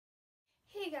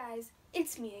Guys,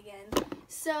 it's me again.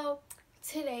 So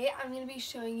today I'm going to be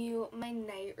showing you my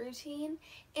night routine,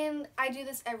 and I do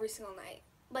this every single night,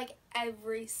 like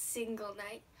every single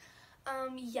night.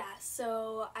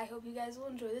 So I hope you guys will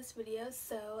enjoy this video,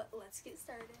 so let's get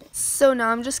started. So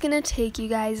now I'm just going to take you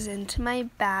guys into my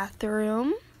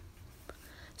bathroom.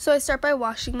 So I start by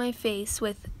washing my face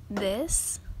with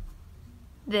this,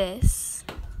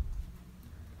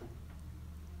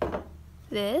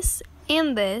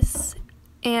 and this.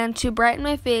 And to brighten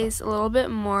my face a little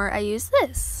bit more, I use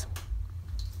this.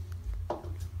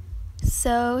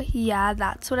 So yeah,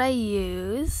 that's what I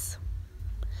use.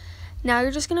 Now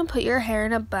you're just going to put your hair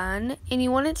in a bun, and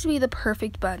you want it to be the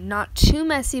perfect bun. Not too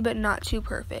messy, but not too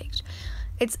perfect.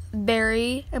 It's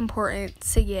very important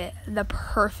to get the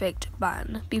perfect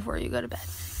bun before you go to bed.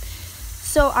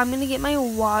 So I'm going to get my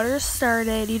water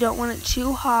started. You don't want it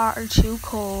too hot or too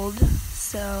cold.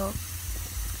 So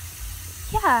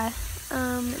yeah.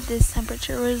 This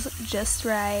temperature was just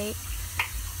right.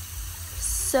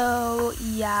 So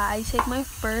yeah, I take my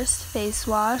first face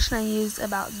wash and I use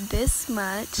about this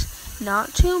much,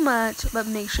 not too much, but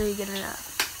make sure you get enough.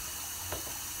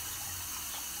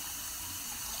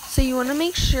 So you want to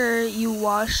make sure you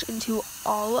wash into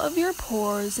all of your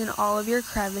pores and all of your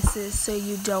crevices so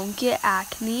you don't get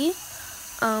acne.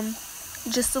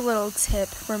 Just a little tip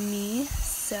from me.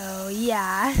 So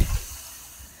yeah.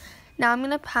 Now I'm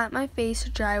going to pat my face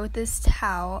dry with this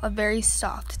towel, a very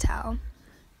soft towel.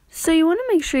 So you want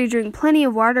to make sure you drink plenty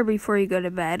of water before you go to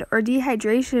bed, or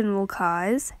dehydration will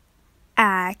cause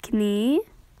acne,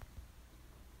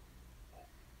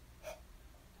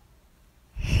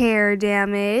 hair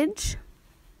damage,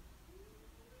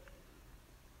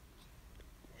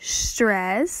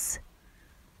 stress,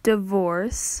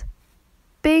 divorce,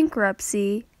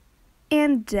 bankruptcy,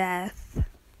 and death.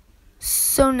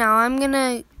 So now I'm going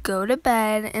to go to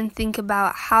bed and think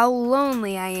about how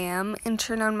lonely I am and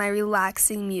turn on my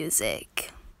relaxing music.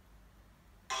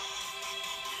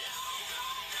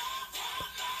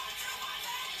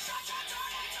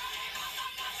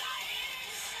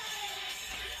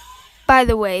 By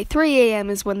the way, 3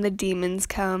 a.m. is when the demons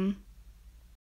come.